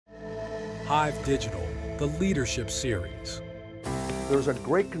HIVE Digital, the Leadership Series. There's a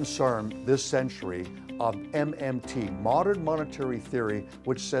great concern this century of MMT, modern monetary theory,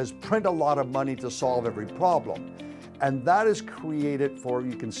 which says print a lot of money to solve every problem. And that is created for,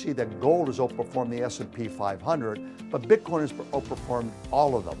 you can see that gold has outperformed the S&P 500, but Bitcoin has outperformed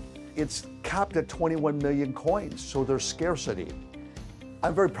all of them. It's capped at 21 million coins, so there's scarcity.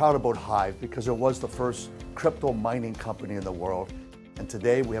 I'm very proud about HIVE because it was the first crypto mining company in the world. And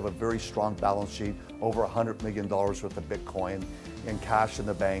today we have a very strong balance sheet, over $100 million worth of Bitcoin in cash in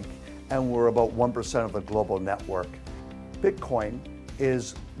the bank, and we're about 1% of the global network. Bitcoin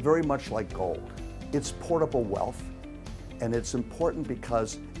is very much like gold. It's portable wealth, and it's important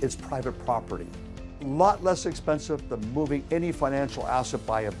because it's private property. A lot less expensive than moving any financial asset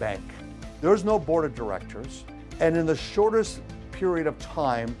by a bank. There's no board of directors, and in the shortest period of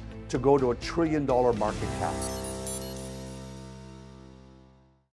time to go to $1 trillion market cap.